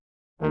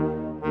Welcome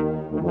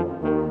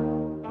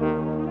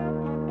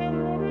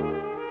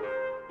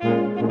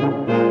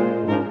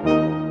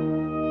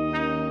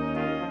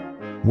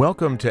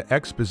to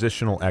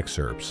Expositional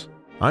Excerpts.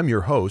 I'm your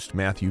host,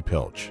 Matthew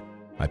Pilch.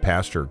 I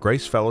pastor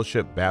Grace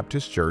Fellowship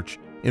Baptist Church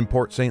in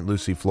Port St.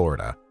 Lucie,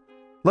 Florida.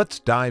 Let's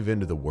dive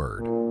into the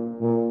Word.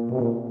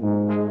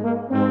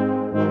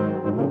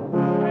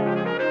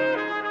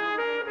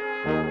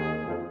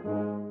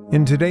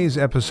 In today's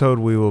episode,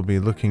 we will be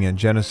looking at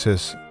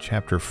Genesis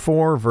chapter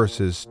 4,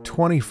 verses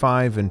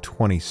 25 and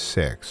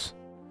 26.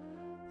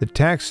 The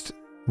text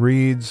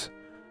reads,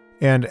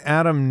 "And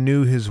Adam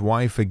knew his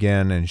wife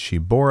again, and she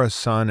bore a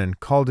son,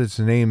 and called his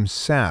name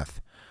Seth.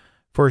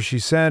 For she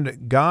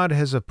said, God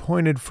has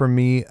appointed for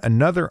me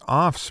another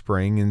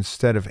offspring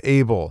instead of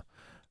Abel,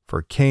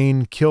 for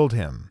Cain killed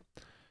him.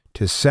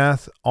 To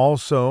Seth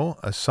also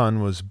a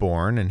son was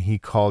born, and he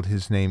called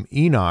his name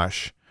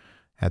Enosh.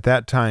 At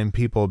that time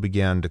people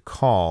began to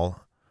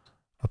call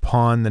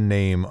upon the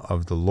name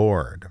of the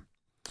Lord."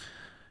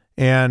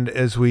 And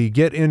as we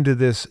get into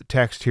this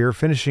text here,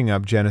 finishing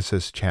up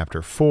Genesis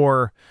chapter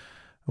 4,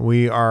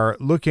 we are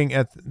looking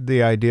at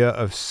the idea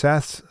of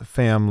Seth's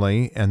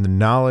family and the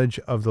knowledge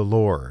of the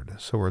Lord.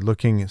 So we're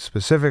looking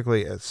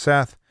specifically at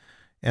Seth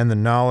and the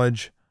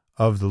knowledge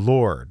of the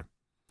Lord.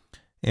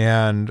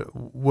 And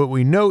what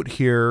we note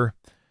here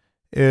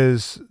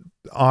is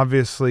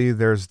obviously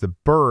there's the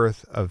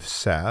birth of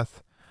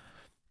Seth.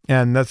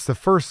 And that's the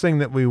first thing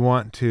that we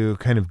want to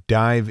kind of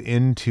dive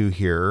into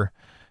here,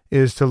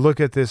 is to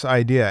look at this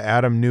idea.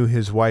 Adam knew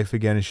his wife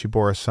again, and she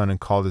bore a son and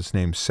called his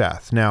name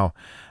Seth. Now,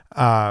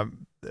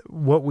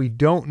 what we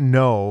don't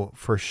know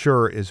for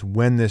sure is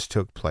when this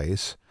took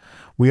place.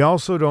 We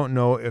also don't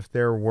know if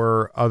there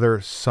were other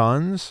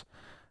sons.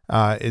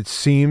 It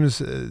seems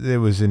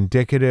it was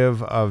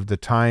indicative of the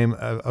time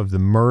of the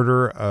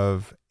murder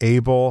of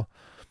Abel,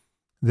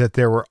 that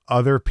there were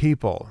other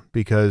people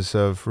because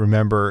of,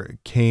 remember,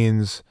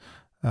 Cain's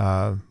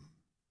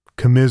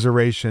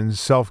commiseration,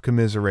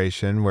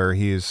 self-commiseration, where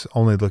he's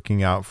only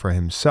looking out for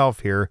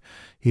himself here.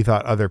 He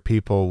thought other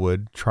people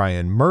would try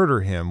and murder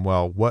him.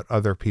 Well, what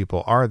other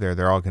people are there?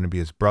 They're all going to be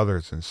his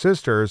brothers and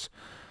sisters.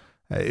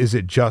 Is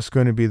it just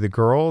going to be the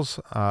girls?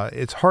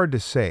 It's hard to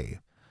say.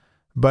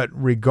 But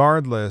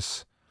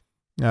regardless,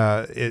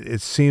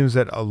 it seems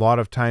that a lot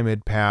of time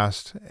had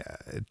passed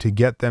to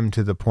get them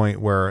to the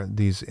point where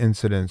these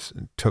incidents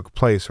took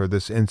place, or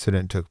this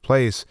incident took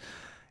place,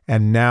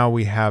 and now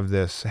we have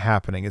this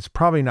happening. It's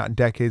probably not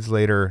decades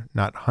later,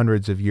 not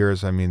hundreds of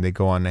years. I mean, they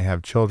go on to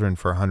have children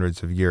for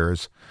hundreds of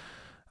years.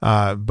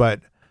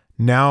 But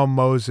now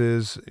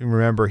Moses,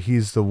 remember,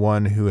 he's the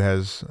one who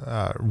has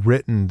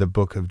written the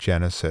book of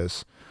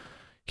Genesis.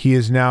 He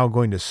is now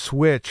going to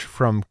switch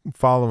from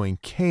following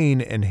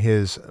Cain and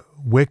his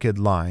wicked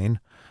line,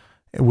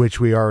 which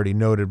we already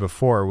noted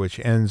before, which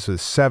ends the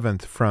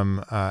seventh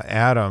from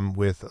Adam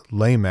with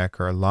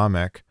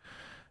Lamech,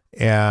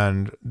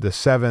 and the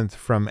seventh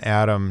from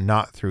Adam,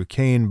 not through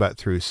Cain, but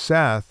through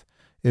Seth,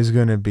 is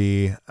going to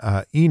be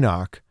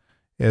Enoch,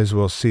 as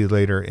we'll see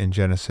later in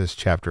Genesis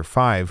chapter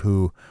 5,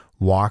 who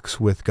walks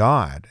with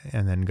God,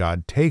 and then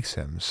God takes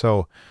him.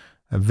 So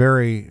a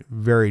very,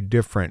 very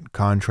different,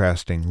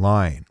 contrasting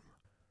line.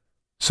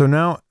 So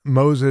now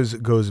Moses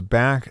goes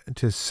back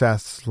to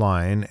Seth's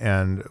line,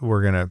 and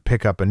we're going to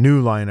pick up a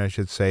new line, I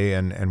should say,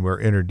 and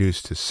we're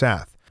introduced to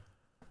Seth.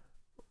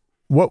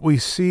 What we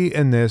see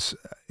in this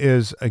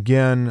is,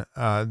 again,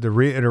 the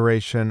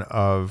reiteration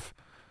of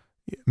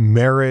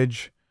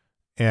marriage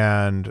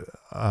and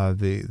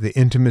the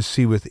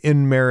intimacy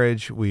within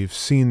marriage. We've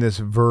seen this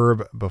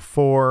verb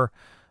before.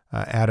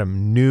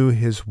 Adam knew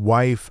his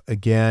wife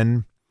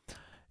again,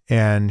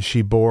 and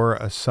she bore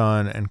a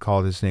son and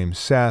called his name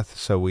Seth.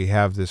 So we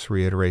have this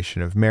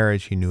reiteration of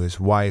marriage. He knew his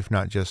wife,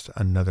 not just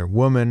another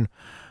woman,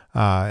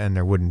 and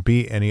there wouldn't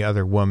be any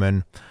other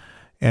woman.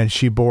 And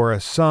she bore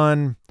a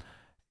son,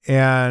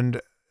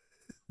 and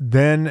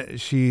then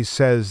she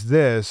says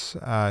this,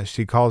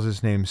 she calls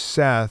his name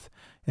Seth,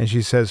 and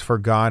she says, "For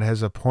God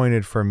has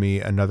appointed for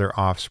me another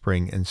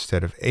offspring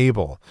instead of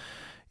Abel."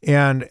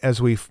 And as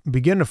we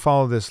begin to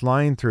follow this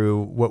line through,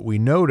 what we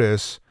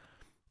notice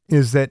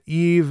is that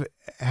Eve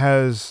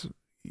has,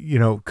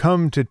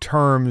 come to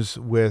terms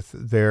with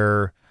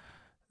their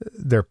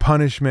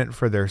punishment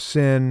for their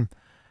sin.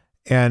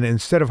 And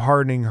instead of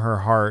hardening her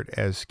heart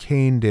as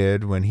Cain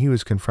did when he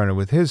was confronted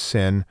with his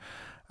sin,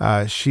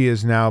 she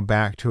is now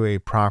back to a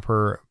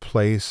proper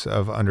place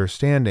of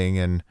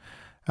understanding.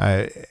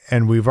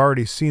 And we've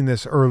already seen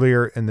this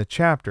earlier in the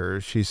chapter.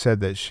 She said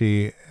that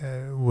she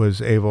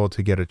was able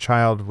to get a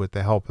child with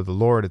the help of the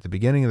Lord at the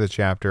beginning of the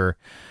chapter.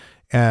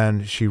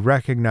 And she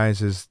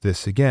recognizes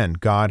this again.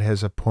 God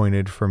has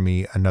appointed for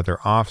me another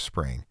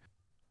offspring.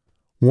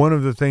 One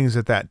of the things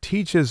that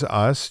teaches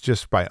us,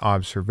 just by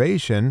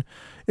observation,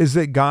 is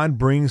that God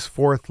brings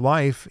forth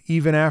life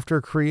even after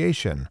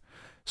creation.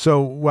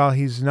 So while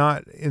he's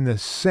not, in the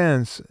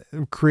sense,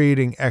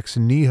 creating ex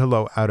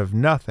nihilo out of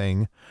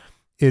nothing,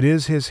 it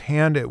is his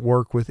hand at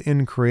work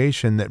within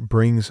creation that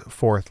brings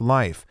forth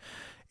life.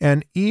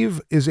 And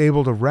Eve is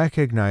able to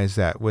recognize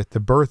that with the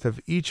birth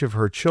of each of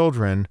her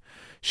children.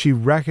 She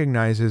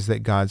recognizes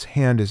that God's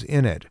hand is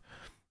in it.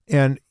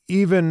 And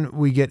even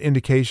we get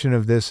indication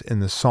of this in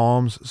the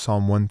Psalms.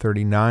 Psalm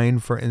 139,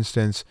 for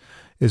instance,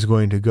 is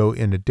going to go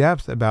into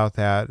depth about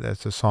that.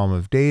 That's a Psalm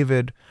of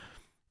David.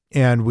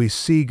 And we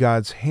see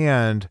God's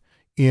hand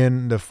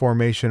in the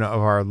formation of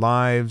our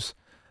lives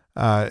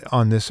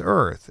on this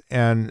earth.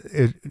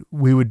 And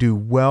we would do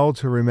well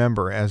to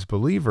remember as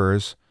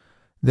believers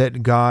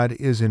that God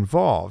is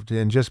involved.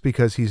 And just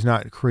because he's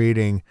not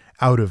creating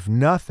out of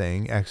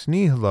nothing, ex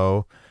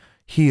nihilo,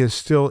 he is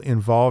still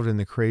involved in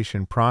the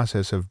creation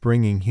process of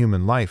bringing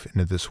human life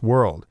into this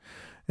world.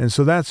 And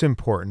so that's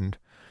important.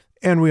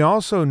 And we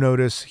also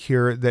notice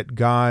here that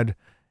God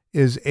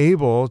is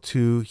able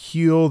to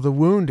heal the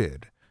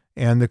wounded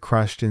and the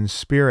crushed in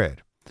spirit.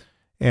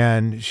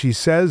 And she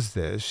says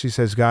this, she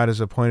says, God has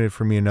appointed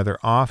for me another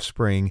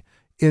offspring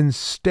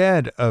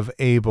instead of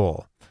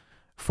Abel,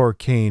 for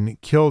Cain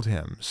killed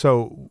him.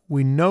 So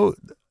we note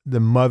the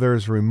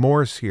mother's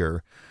remorse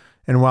here.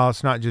 And while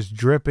it's not just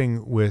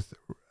dripping with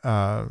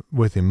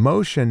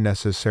emotion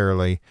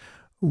necessarily,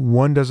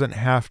 one doesn't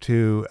have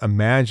to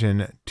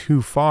imagine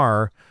too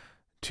far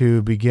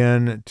to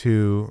begin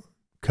to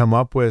come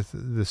up with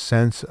the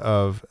sense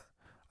of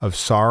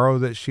sorrow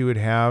that she would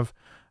have.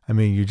 I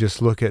mean, you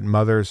just look at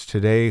mothers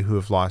today who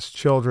have lost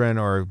children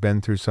or have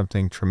been through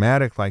something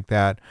traumatic like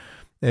that.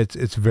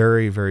 It's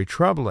very, very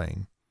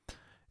troubling.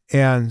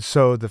 And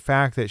so the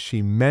fact that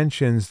she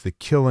mentions the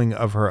killing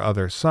of her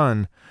other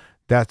son,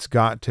 that's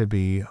got to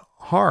be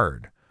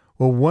hard.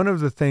 Well, one of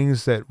the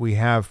things that we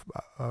have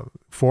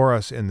for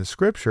us in the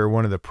scripture,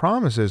 one of the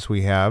promises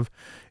we have,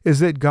 is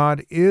that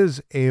God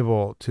is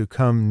able to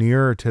come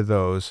near to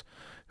those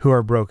who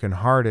are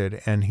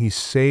brokenhearted, and he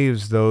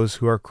saves those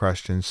who are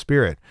crushed in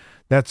spirit.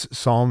 That's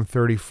Psalm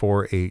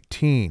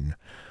 34:18.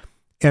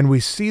 And we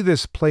see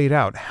this played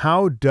out.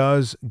 How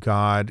does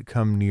God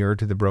come near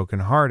to the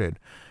brokenhearted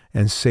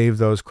and save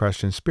those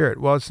crushed in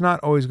spirit? Well, it's not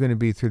always going to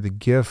be through the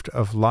gift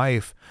of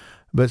life,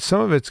 but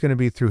some of it's going to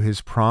be through his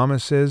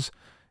promises.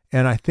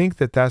 And I think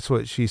that that's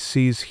what she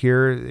sees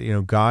here. You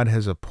know, God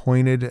has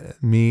appointed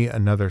me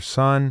another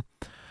son.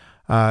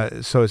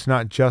 So it's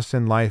not just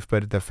in life,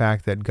 but the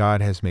fact that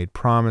God has made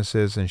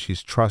promises and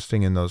she's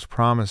trusting in those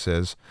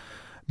promises.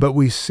 But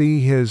we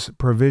see his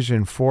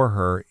provision for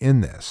her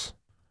in this.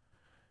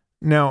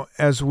 Now,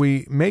 as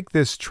we make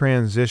this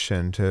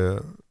transition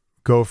to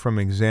go from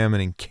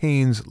examining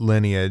Cain's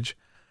lineage,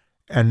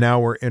 and now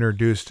we're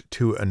introduced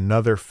to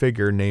another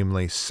figure,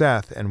 namely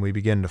Seth, and we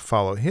begin to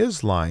follow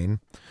his line,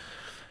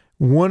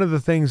 one of the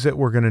things that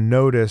we're going to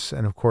notice,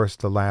 and of course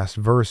the last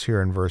verse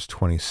here in verse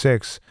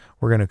 26,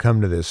 we're going to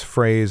come to this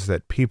phrase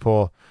that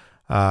people,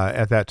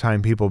 at that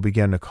time, people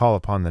began to call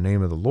upon the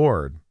name of the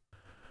Lord.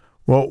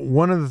 Well,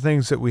 one of the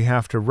things that we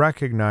have to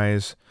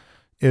recognize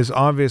is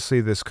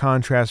obviously this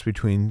contrast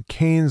between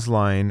Cain's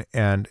line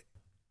and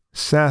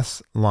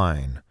Seth's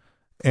line.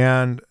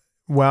 And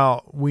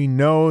while we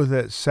know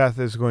that Seth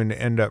is going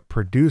to end up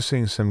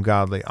producing some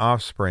godly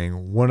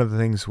offspring, one of the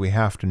things we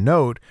have to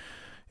note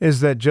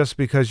is that just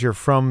because you're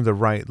from the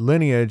right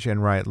lineage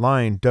and right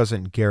line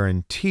doesn't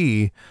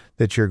guarantee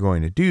that you're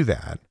going to do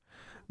that.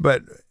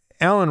 But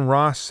Alan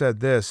Ross said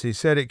this. He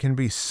said, it can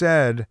be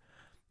said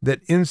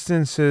that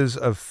instances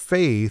of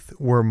faith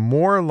were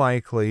more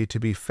likely to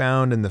be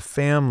found in the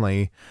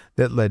family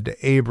that led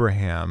to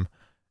Abraham,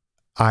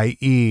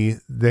 i.e.,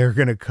 they're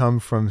going to come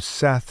from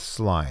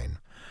Seth's line.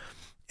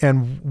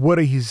 And what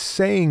he's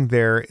saying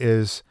there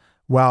is,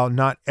 while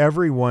not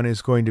everyone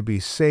is going to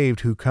be saved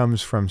who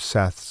comes from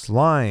Seth's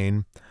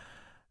line,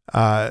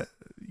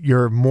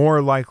 you're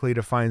more likely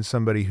to find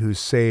somebody who's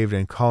saved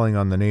and calling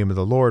on the name of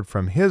the Lord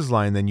from his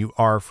line than you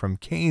are from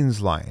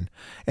Cain's line.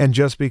 And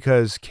just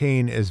because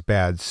Cain is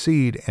bad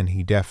seed, and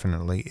he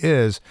definitely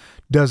is,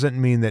 doesn't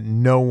mean that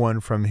no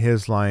one from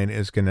his line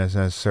is going to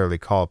necessarily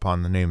call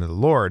upon the name of the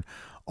Lord.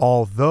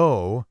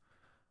 Although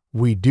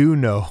we do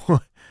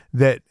know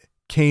that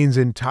Cain's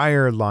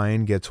entire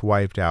line gets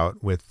wiped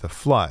out with the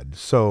flood.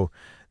 So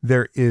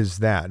there is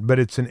that, but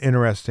it's an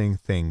interesting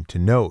thing to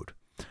note.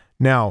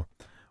 Now,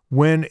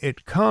 when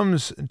it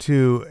comes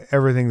to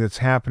everything that's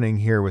happening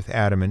here with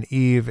Adam and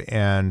Eve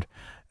and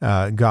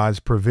God's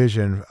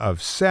provision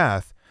of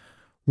Seth,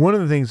 one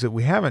of the things that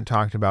we haven't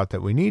talked about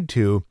that we need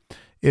to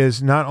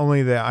is not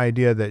only the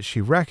idea that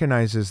she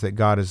recognizes that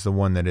God is the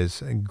one that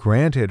has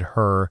granted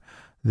her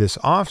this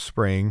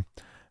offspring,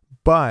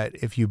 but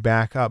if you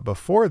back up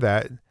before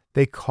that,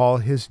 they call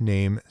his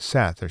name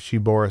Seth, or she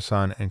bore a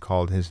son and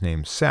called his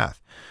name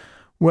Seth.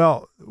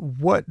 Well,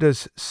 what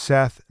does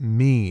Seth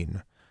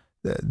mean?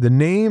 The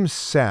name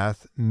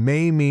Seth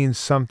may mean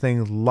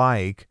something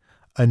like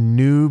a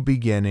new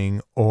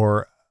beginning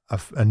or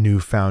a new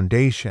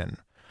foundation.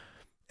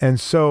 And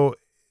so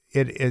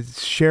it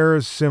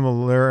shares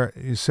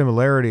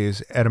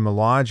similarities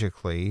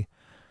etymologically.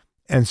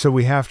 And so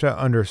we have to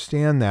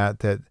understand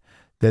that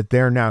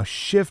they're now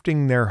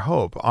shifting their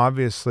hope.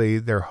 Obviously,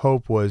 their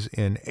hope was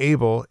in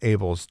Abel.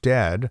 Abel's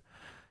dead.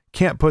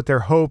 can't put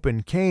their hope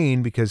in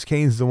Cain because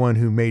Cain's the one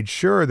who made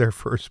sure their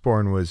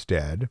firstborn was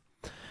dead.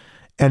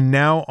 And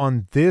now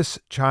on this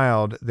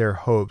child, their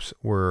hopes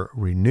were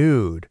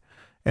renewed.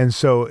 And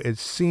so it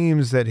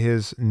seems that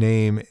his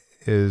name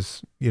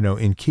is,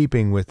 in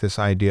keeping with this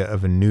idea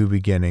of a new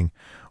beginning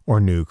or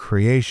new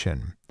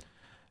creation.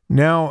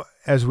 Now,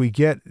 as we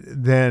get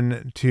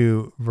then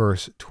to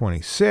verse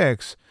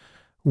 26,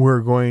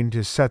 we're going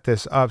to set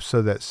this up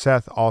so that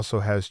Seth also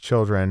has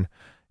children,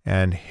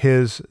 and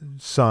his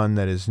son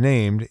that is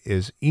named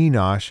is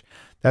Enosh.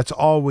 That's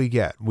all we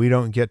get. We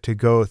don't get to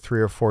go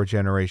 3 or 4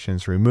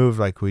 generations removed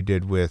like we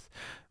did with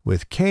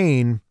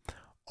Cain,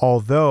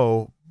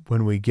 although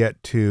when we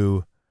get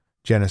to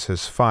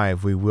Genesis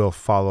 5, we will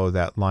follow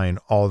that line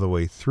all the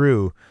way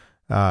through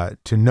to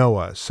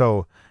Noah.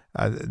 So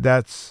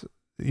that's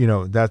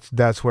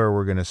where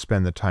we're going to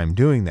spend the time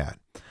doing that.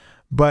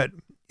 But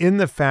in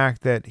the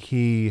fact that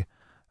he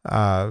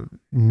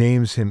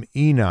names him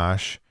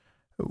Enosh,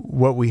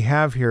 what we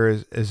have here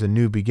is a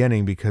new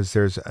beginning because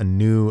there's a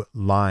new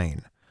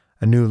line.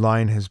 A new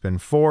line has been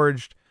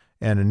forged,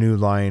 and a new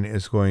line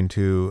is going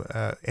to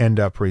end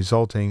up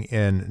resulting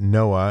in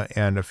Noah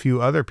and a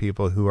few other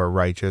people who are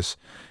righteous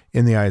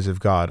in the eyes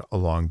of God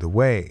along the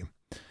way.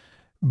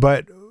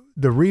 But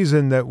the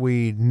reason that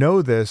we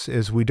know this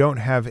is we don't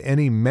have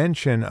any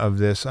mention of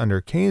this under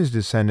Cain's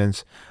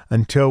descendants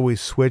until we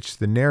switch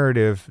the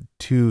narrative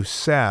to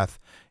Seth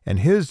and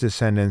his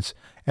descendants.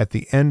 At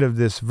the end of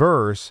this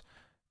verse,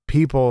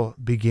 people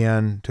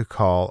began to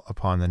call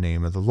upon the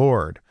name of the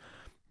Lord.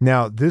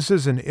 Now, this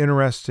is an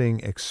interesting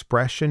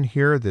expression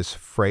here, this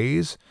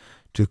phrase,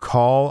 to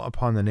call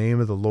upon the name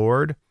of the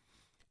Lord.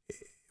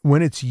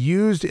 When it's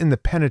used in the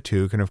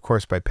Pentateuch, and of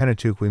course by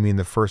Pentateuch we mean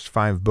the first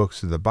 5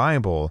 books of the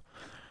Bible,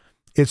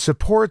 it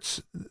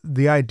supports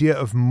the idea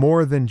of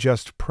more than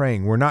just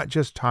praying. We're not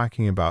just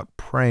talking about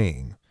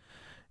praying.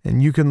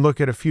 And you can look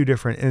at a few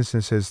different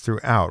instances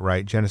throughout,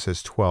 right?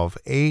 Genesis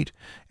 12:8,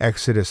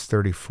 Exodus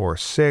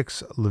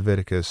 34:6,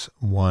 Leviticus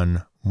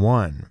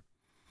 1:1.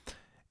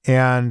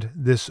 And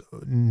this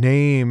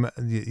name,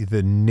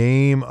 the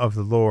name of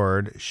the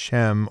Lord,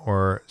 Shem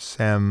or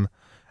Sem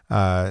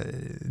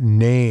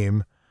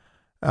name,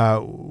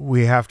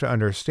 we have to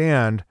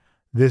understand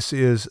this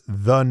is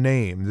the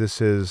name.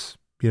 This is,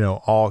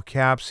 all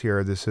caps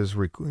here. This is,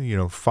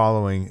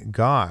 following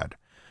God.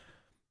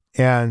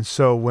 And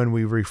so when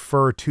we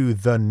refer to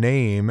the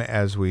name,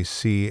 as we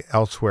see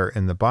elsewhere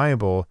in the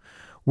Bible,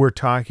 we're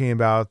talking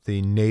about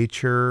the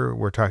nature,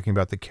 we're talking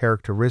about the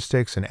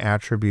characteristics and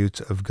attributes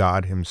of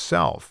God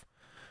himself.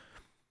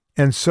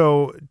 And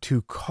so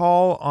to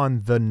call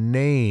on the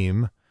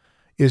name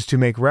is to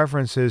make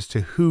references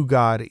to who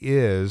God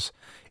is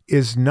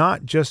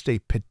not just a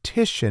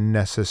petition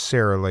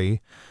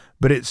necessarily,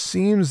 but it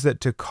seems that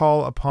to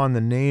call upon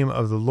the name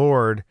of the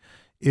Lord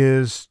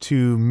is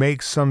to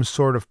make some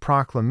sort of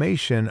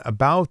proclamation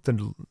about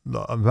the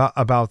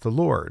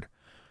Lord.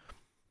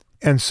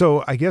 And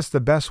so I guess the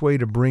best way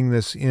to bring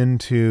this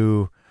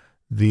into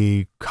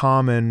the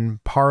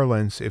common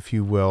parlance, if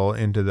you will,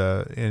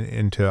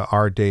 into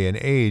our day and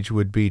age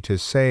would be to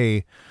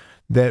say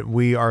that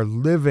we are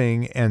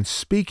living and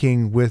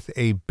speaking with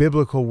a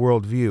biblical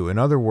worldview. In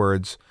other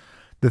words,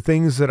 the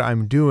things that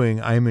I'm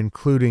doing, I'm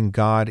including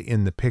God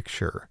in the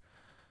picture.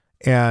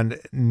 And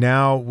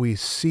now we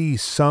see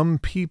some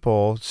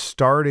people,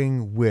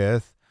 starting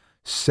with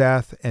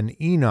Seth and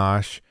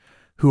Enosh,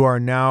 who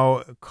are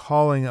now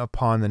calling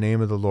upon the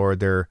name of the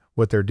Lord.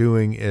 What they're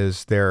doing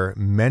is they're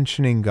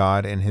mentioning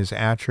God and his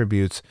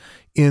attributes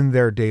in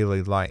their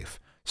daily life.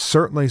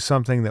 Certainly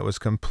something that was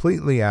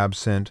completely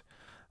absent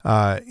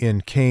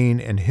in Cain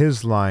and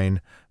his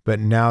line, but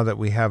now that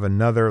we have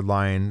another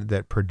line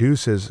that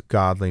produces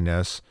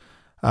godliness,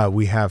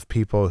 we have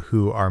people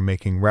who are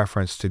making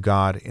reference to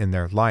God in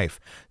their life.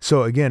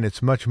 So again,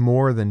 it's much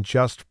more than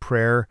just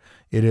prayer.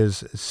 It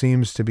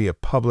seems to be a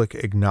public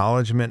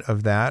acknowledgement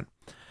of that.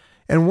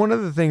 And one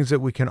of the things that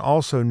we can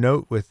also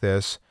note with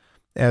this,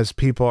 as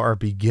people are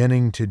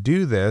beginning to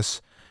do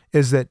this,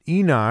 is that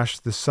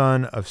Enosh, the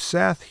son of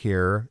Seth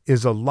here,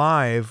 is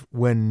alive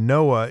when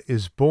Noah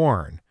is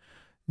born.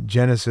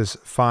 Genesis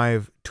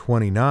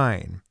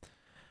 5:29.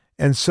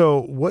 And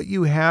so what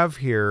you have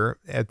here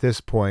at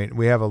this point,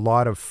 we have a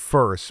lot of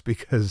firsts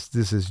because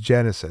this is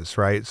Genesis,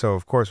 right? So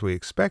of course we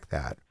expect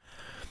that.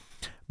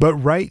 But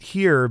right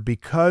here,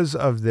 because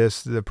of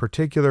this, the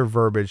particular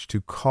verbiage to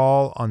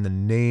call on the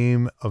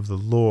name of the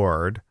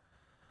Lord,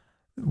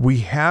 we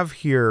have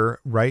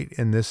here, right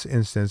in this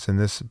instance, in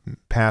this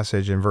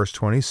passage in verse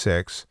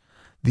 26,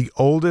 the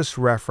oldest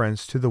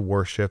reference to the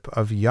worship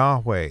of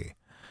Yahweh.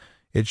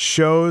 It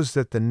shows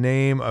that the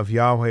name of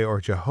Yahweh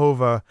or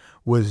Jehovah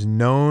was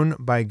known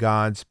by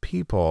God's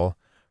people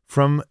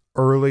from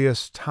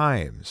earliest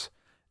times.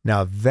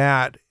 Now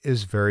that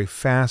is very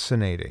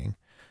fascinating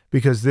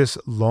because this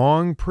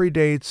long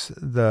predates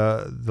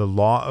the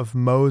law of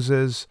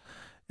Moses,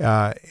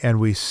 and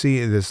we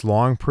see this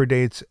long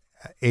predates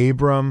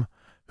Abram,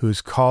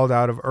 who's called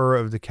out of Ur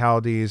of the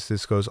Chaldees.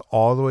 This goes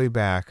all the way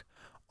back.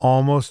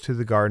 almost to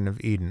the Garden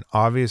of Eden.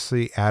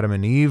 Obviously, Adam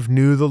and Eve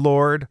knew the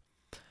Lord,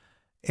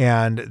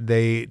 and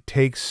they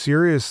take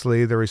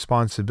seriously the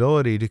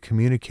responsibility to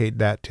communicate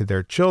that to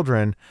their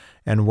children.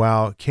 And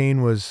while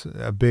Cain was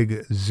a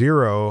big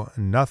zero,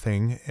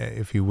 nothing,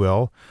 if you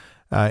will,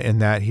 in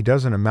that he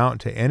doesn't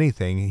amount to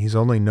anything, he's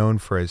only known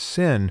for his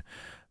sin,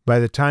 by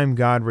the time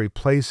God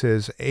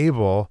replaces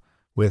Abel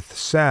with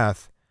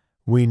Seth,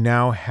 we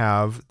now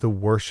have the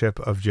worship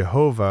of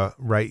Jehovah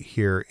right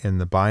here in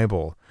the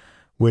Bible,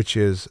 which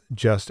is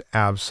just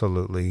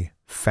absolutely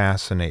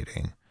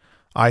fascinating.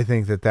 I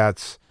think that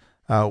that's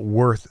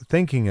worth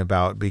thinking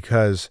about,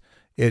 because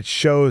it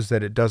shows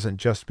that it doesn't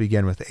just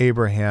begin with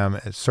Abraham.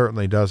 It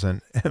certainly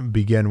doesn't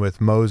begin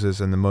with Moses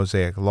and the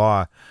Mosaic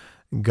Law.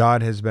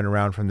 God has been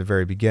around from the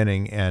very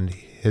beginning, and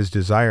his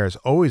desire has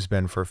always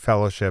been for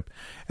fellowship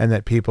and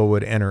that people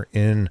would enter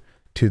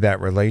into that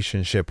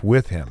relationship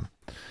with him.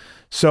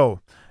 So,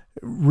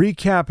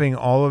 recapping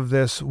all of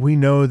this, we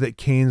know that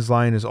Cain's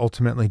line is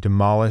ultimately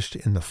demolished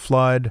in the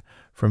flood.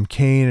 From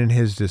Cain and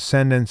his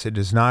descendants, it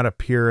does not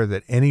appear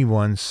that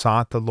anyone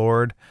sought the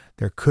Lord.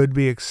 There could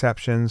be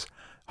exceptions,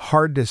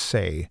 hard to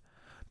say,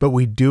 but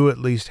we do at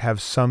least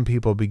have some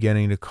people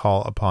beginning to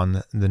call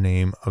upon the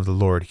name of the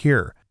Lord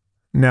here.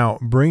 Now,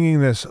 bringing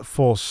this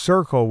full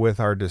circle with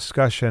our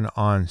discussion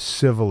on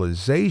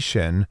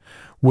civilization,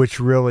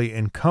 which really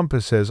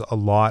encompasses a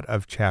lot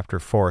of chapter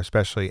 4,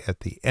 especially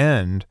at the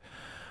end,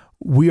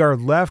 we are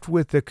left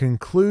with the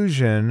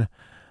conclusion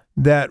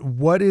that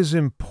what is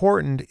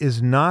important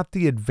is not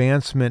the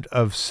advancement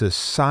of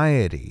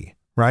society,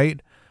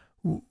 right?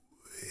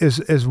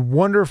 As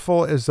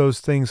wonderful as those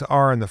things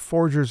are, and the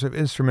forgers of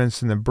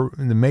instruments and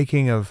the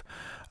making of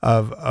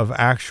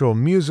actual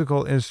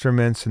musical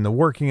instruments and the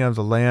working of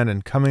the land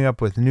and coming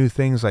up with new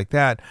things like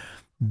that,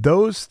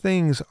 those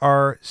things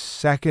are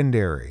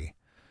secondary.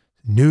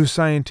 New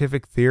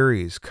scientific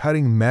theories,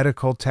 cutting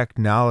medical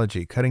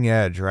technology, cutting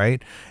edge,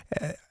 right?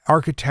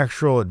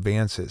 Architectural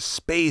advances,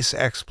 space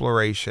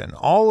exploration,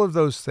 all of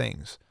those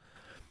things.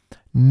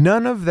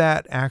 None of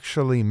that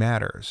actually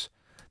matters.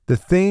 The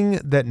thing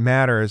that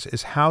matters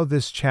is how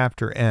this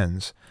chapter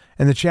ends.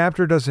 And the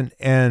chapter doesn't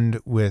end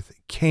with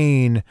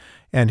Cain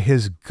and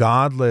his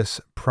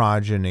godless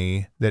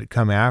progeny that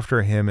come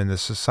after him in the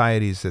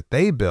societies that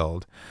they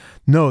build.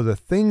 No, the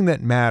thing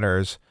that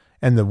matters,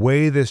 and the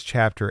way this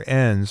chapter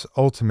ends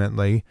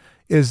ultimately,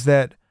 is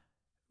that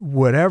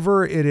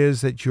whatever it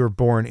is that you're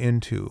born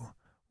into,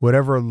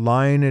 whatever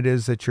line it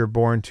is that you're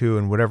born to,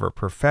 and whatever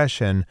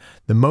profession,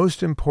 the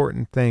most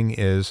important thing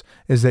is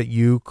that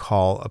you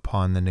call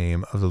upon the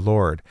name of the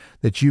Lord,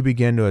 that you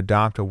begin to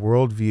adopt a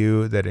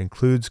worldview that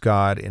includes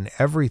God in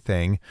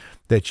everything,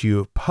 that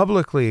you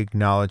publicly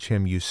acknowledge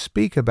him, you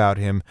speak about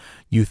him,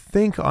 you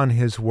think on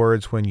his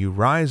words when you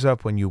rise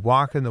up, when you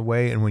walk in the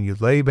way, and when you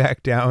lay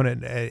back down.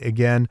 And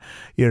again,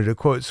 to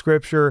quote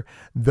scripture,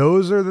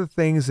 those are the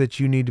things that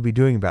you need to be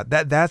doing about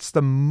that. That's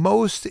the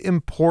most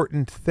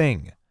important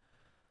thing.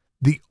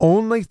 The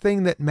only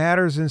thing that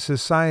matters in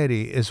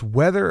society is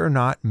whether or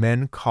not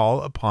men call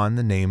upon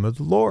the name of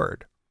the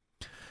Lord.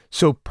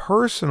 So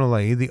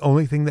personally, the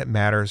only thing that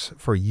matters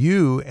for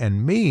you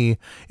and me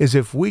is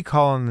if we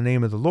call on the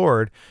name of the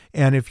Lord.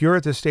 And if you're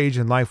at the stage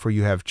in life where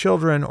you have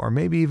children or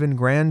maybe even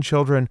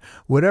grandchildren,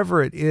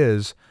 whatever it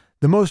is,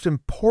 the most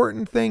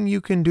important thing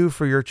you can do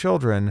for your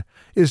children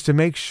is to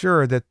make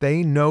sure that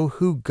they know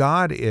who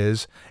God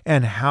is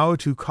and how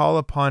to call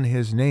upon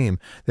his name,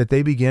 that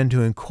they begin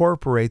to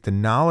incorporate the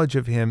knowledge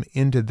of him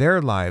into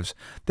their lives.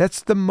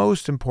 That's the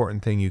most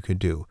important thing you could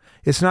do.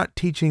 It's not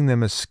teaching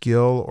them a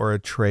skill or a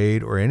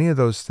trade or any of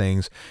those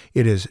things.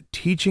 It is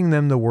teaching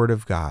them the Word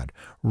of God,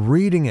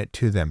 reading it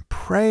to them,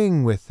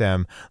 praying with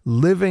them,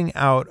 living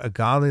out a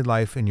godly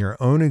life in your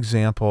own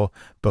example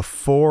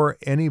before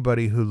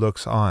anybody who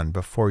looks on,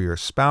 before your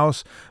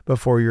spouse,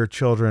 before your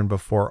children,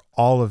 before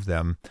all of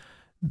them,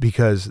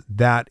 because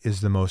that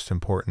is the most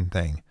important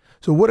thing.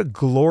 So what a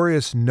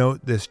glorious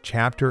note this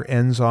chapter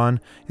ends on.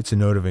 It's a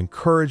note of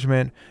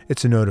encouragement.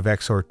 It's a note of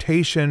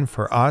exhortation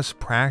for us,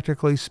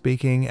 practically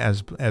speaking,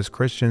 as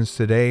Christians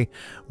today.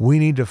 We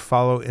need to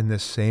follow in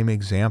this same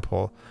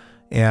example.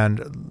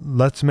 And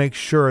let's make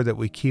sure that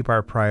we keep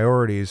our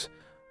priorities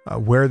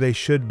where they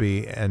should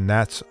be, and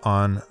that's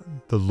on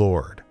the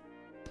Lord.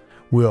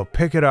 We'll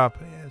pick it up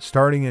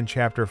starting in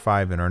chapter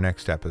 5 in our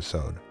next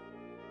episode.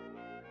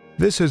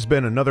 This has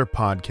been another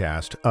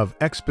podcast of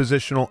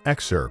Expositional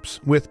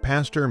Excerpts with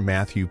Pastor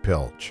Matthew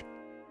Pilch.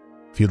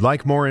 If you'd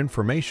like more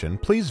information,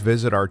 please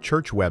visit our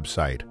church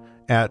website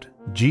at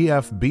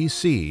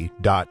gfbc.net.